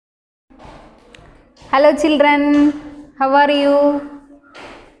Hello children, how are you?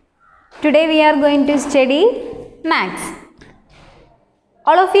 Today we are going to study maths.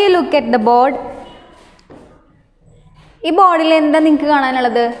 All of you look at the board. ഈ ബോർഡിൽ എന്താ നിങ്ങൾക്ക്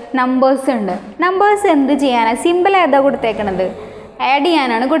കാണാനുള്ളത്? Numbers ഉണ്ട്. Numbers എന്ത് ചെയ്യാനാണ്? സിമ്പിൾ ഏതാ കൊടുത്തേക്കണത്? ആഡ്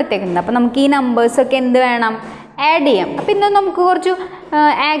ചെയ്യാനാണ് കൊടുത്തേക്കുന്നത്. അപ്പോൾ നമുക്ക് ഈ നമ്പേഴ്സൊക്കെ എന്ത് വേണം? ആഡ് ചെയ്യാം. അപ്പോൾ ഇന്ന് നമുക്ക് കുറച്ച്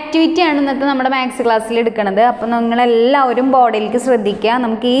ആക്ടിവിറ്റിയാണ് ഇന്നത്തെ നമ്മുടെ മാത്സ് ക്ലാസ്സിൽ എടുക്കുന്നത്. അപ്പോൾ നിങ്ങളെല്ലാവരും ബോർഡിലേക്ക് ശ്രദ്ധിക്കുക.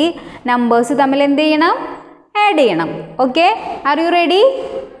 നമുക്ക് ഈ നമ്പേഴ്സ് തമ്മിൽ എന്ത് ചെയ്യണം? ആഡ് ചെയ്യണം. Okay, are you ready?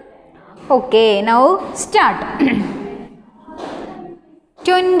 Okay, now start.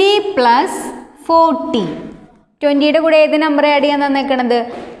 20 + 40. 20യുടെ കൂടെ ഏത് നമ്പർ ആഡ് ചെയ്യാൻ തന്നേക്കണത്?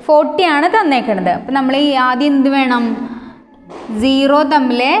 40 ആണ് തന്നേക്കണത്. അപ്പം നമ്മൾ ഈ ആദ്യം എന്ത് വേണം? 0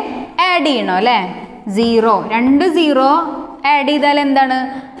 തമ്മിൽ ആഡ് ചെയ്യണം അല്ലേ? 0, 2 0 ആഡ് ചെയ്താൽ എന്താണ്?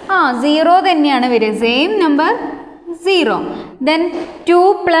 0 തന്നെയാണ് വരിക. Same number 0. ദെൻ 2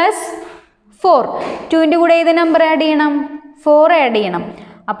 + 4. 2ൻ്റെ കൂടെ ഏത് നമ്പർ ആഡ് ചെയ്യണം? 4 ആഡ് ചെയ്യണം.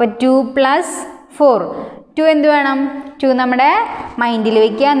 അപ്പോൾ 2 + 4. 2 എന്ത് വേണം? 2 നമ്മുടെ മൈൻഡിൽ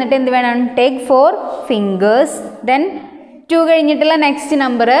വയ്ക്കുക. എന്നിട്ട് എന്ത് വേണം? Take 4 fingers. ദെൻ 2 കഴിഞ്ഞിട്ടുള്ള നെക്സ്റ്റ്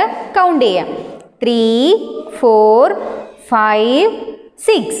നമ്പർ കൗണ്ട് ചെയ്യാം. 3 4 5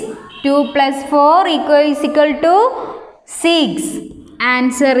 6. 2 + 4 = 6.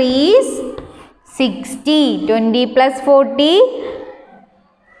 Answer is 60. 20 + 40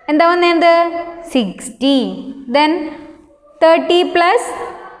 എന്താ വന്നത്? 60. ദെൻ 30 +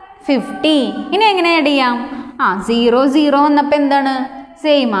 50. ഇനി എങ്ങനെ ആഡ് ചെയ്യാം? 0 0 വന്നപ്പോൾ എന്താണ്?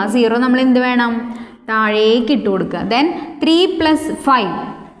 സെയിം. 0 നമ്മൾ എന്ത് വേണം? താഴേക്ക് ഇട്ട് കൊടുക്കുക. ദെൻ 3 + 5.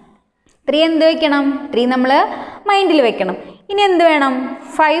 3 എന്ത് വെക്കണം? 3 നമ്മൾ മൈൻഡിൽ വെക്കണം. ഇനി എന്ത് വേണം?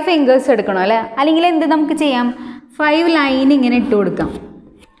 5 ഫിംഗേഴ്സ് എടുക്കണം അല്ലേ? അല്ലെങ്കിൽ എന്ത് നമുക്ക് ചെയ്യാം? 5 ലൈൻ ഇങ്ങനെ ഇട്ട് കൊടുക്കാം.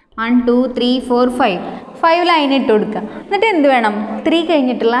 1 2 3 4 5 ലൈൻ ഇട്ട് കൊടുക്കുക. എന്നിട്ട് എന്ത് വേണം? 3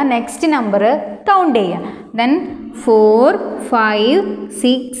 കഴിഞ്ഞിട്ടുള്ള നെക്സ്റ്റ് നമ്പർ കൗണ്ട് ചെയ്യുക. ദെൻ 4 5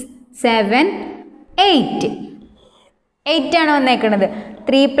 6 7 8. 8 ആണ് വന്നേക്കണത്.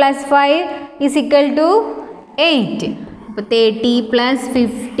 3 + 5 = 8. അപ്പോൾ 30 +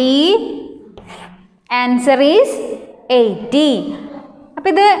 50 ആൻസർ ഈസ് 80. അപ്പോൾ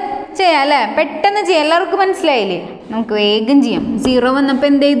ഇത് ചെയ്യാം അല്ലേ? പെട്ടെന്ന് ചെയ്യാം. എല്ലാവർക്കും മനസ്സിലായില്ലേ? നമുക്ക് വേഗം ചെയ്യാം. 0 വന്നപ്പോൾ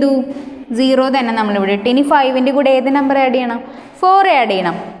എന്ത് ചെയ്തു? 0 തന്നെ നമ്മളിവിടെ ഇട്ട്. ഇനി 5ൻ്റെ കൂടെ ഏത് നമ്പർ ആഡ് ചെയ്യണം? 4 ആഡ്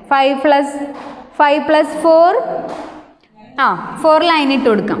ചെയ്യണം. 5 + 4 4 ലൈൻ ഇട്ട്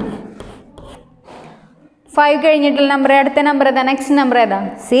കൊടുക്കാം. 5 കഴിഞ്ഞിട്ടുള്ള നമ്പർ, അടുത്ത നമ്പർ ഏതാ? നെക്സ്റ്റ് നമ്പർ ഏതാ?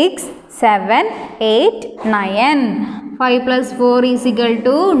 6 7 8 9. 5 + 4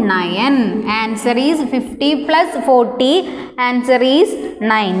 = 9. Answer is 50 + 40. Answer is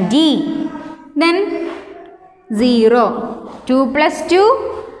 90. Then 0. 2 + 2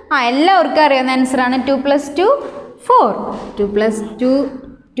 എല്ലാവർക്കും അറിയാവുന്ന ആൻസർ ആണ്. 2 + 2 4. 2 +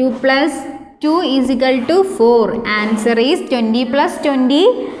 2 = 4. Answer is 20 + 20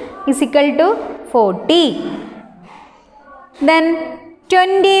 = 40. Then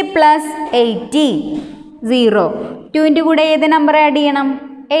 20 + 80 0. 2ൻ്റെ കൂടെ ഏത് നമ്പർ ആഡ് ചെയ്യണം?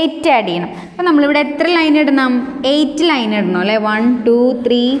 8 ആഡ് ചെയ്യണം. അപ്പോൾ നമ്മളിവിടെ എത്ര ലൈൻ ഇടണം? 8 ലൈൻ ഇടണം അല്ലേ? 1 2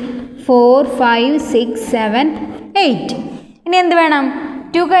 3 4 5 6 7 8. ഇനി എന്ത് വേണം?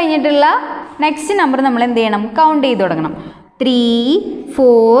 2 കഴിഞ്ഞിട്ടുള്ള നെക്സ്റ്റ് നമ്പർ നമ്മൾ എന്ത് ചെയ്യണം? കൗണ്ട് ചെയ്ത് തുടങ്ങണം. 3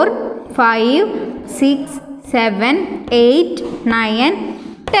 4 5 6 7 8 9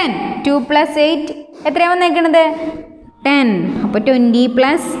 10. 2 + 8 എത്രയാണ് വന്നേക്കണത്? 10. അപ്പോൾ 20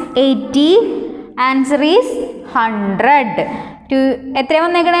 + 80 ആൻസർ ഈസ് 100. എത്രയാണ്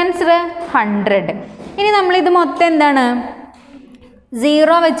വന്നേക്കണ ആൻസർ? 100. ഇനി നമ്മളിത് മൊത്തം എന്താണ്?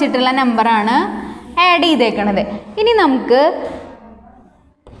 0 വെച്ചിട്ടുള്ള നമ്പറാണ് ആഡ് ചെയ്തേക്കണത്. ഇനി നമുക്ക്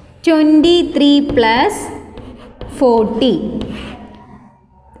 23 + 40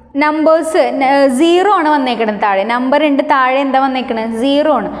 നമ്പേഴ്സ് 0 ആണ് വന്നേക്കണത്. താഴെ നമ്പർ ഉണ്ട്, താഴെ എന്താ വന്നേക്കണത്?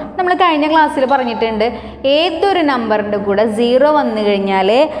 0 ആണ്. നമ്മൾ കഴിഞ്ഞ ക്ലാസ്സിൽ പറഞ്ഞിട്ടുണ്ട്, ഏതൊരു നമ്പറിൻ്റെ കൂടെ 0 വന്നു കഴിഞ്ഞാൽ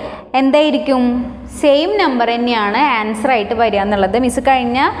എന്തായിരിക്കും? സെയിം നമ്പർ തന്നെയാണ് ആൻസർ ആയിട്ട് വരിക എന്നുള്ളത് മിസ്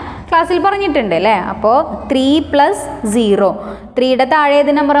കഴിഞ്ഞ ക്ലാസ്സിൽ പറഞ്ഞിട്ടുണ്ട് അല്ലേ? അപ്പോൾ 3 + 0. 3യുടെ താഴെ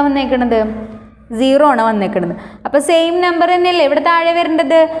ഏത് നമ്പറാണ് വന്നേക്കണത്? 0 ആണ് വന്നേക്കണത്. അപ്പോൾ സെയിം നമ്പർ തന്നെയല്ലേ ഇവിടെ താഴെ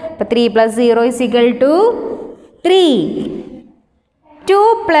വരേണ്ടത്? അപ്പോൾ 3 + 0 = 3. 2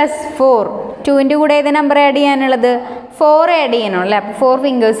 + 4. 2ൻ്റെ കൂടെ ഏത് നമ്പർ ആഡ് ചെയ്യാനുള്ളത്? 4 ആഡ് ചെയ്യണം അല്ലേ? അപ്പോൾ 4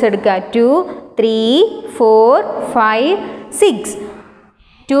 ഫിംഗേഴ്സ് എടുക്കുക. 2 3 4 5 6.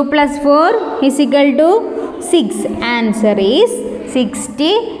 2 + 4 = 6. Answer is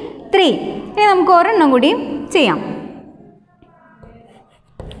 63. ഇനി നമുക്ക് ഒരെണ്ണം കൂടി ചെയ്യാം.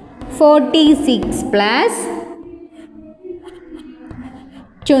 46 +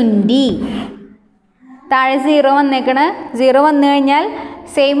 20. താഴെ 0 വന്നേക്കണ്. 0 വന്നു കഴിഞ്ഞാൽ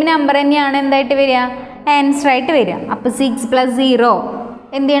സെയിം നമ്പർ തന്നെയാണ് എന്തായിട്ട് വരിക, ആൻസർ ആയിട്ട് വരിക. അപ്പോൾ 6 + 0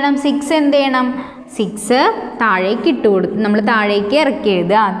 എന്ത് ചെയ്യണം, 6 എന്ത് ചെയ്യണം, 6 താഴേക്ക് ഇട്ട് കൊടുക്കും, നമ്മൾ താഴേക്ക് ഇറക്കി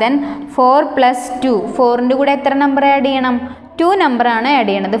എഴുതുക. ദെൻ 4 + 2, 4ൻ്റെ കൂടെ എത്ര നമ്പർ ആഡ് ചെയ്യണം, 2 നമ്പറാണ് ആഡ്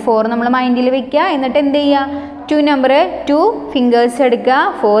ചെയ്യണത്. 4 നമ്മൾ മൈൻഡിൽ വെക്കുക. എന്നിട്ട് എന്ത് ചെയ്യുക, 2 നമ്പർ 2 ഫിംഗേഴ്സ് എടുക്കുക.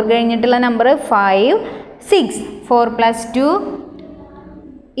 4 കഴിഞ്ഞിട്ടുള്ള നമ്പർ 5 6. 4 + 2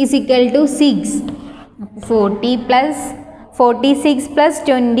 = 6. 46 +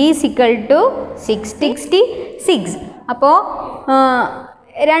 20 = 66. അപ്പോൾ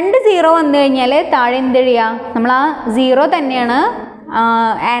 2 0 വന്നു കഴിഞ്ഞാൽ താഴെ എന്ത് ചെയ്യുക, നമ്മൾ ആ 0 തന്നെയാണ്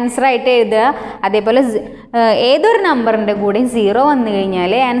ആൻസർ ആയിട്ട് എഴുതുക. അതേപോലെ ഏതൊരു നമ്പറിൻ്റെ കൂടെ 0 വന്നു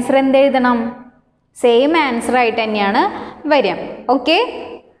കഴിഞ്ഞാൽ ആൻസർ എന്ത് എഴുതണം, സെയിം ആൻസർ ആയിട്ട് തന്നെയാണ് വരിക. ഓക്കെ.